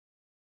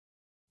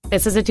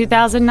This is a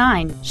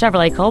 2009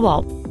 Chevrolet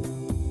Cobalt.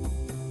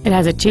 It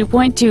has a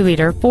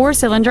 2.2-liter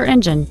four-cylinder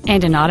engine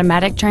and an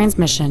automatic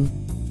transmission.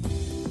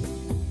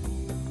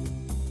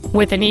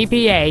 With an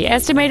EPA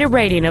estimated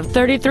rating of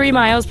 33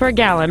 miles per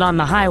gallon on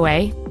the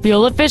highway,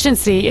 fuel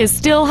efficiency is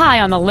still high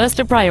on the list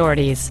of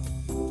priorities.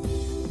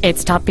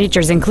 Its top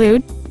features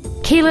include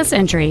keyless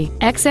entry,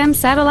 XM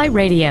satellite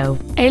radio,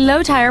 a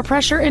low tire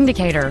pressure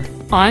indicator,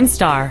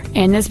 OnStar,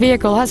 and this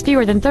vehicle has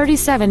fewer than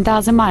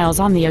 37,000 miles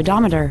on the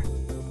odometer.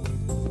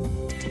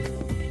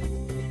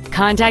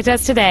 Contact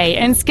us today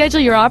and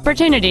schedule your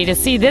opportunity to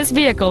see this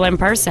vehicle in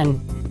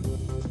person.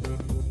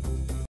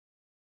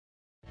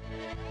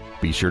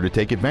 Be sure to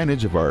take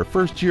advantage of our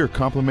first-year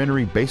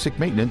complimentary basic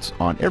maintenance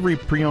on every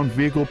pre-owned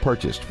vehicle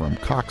purchased from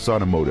Cox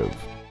Automotive.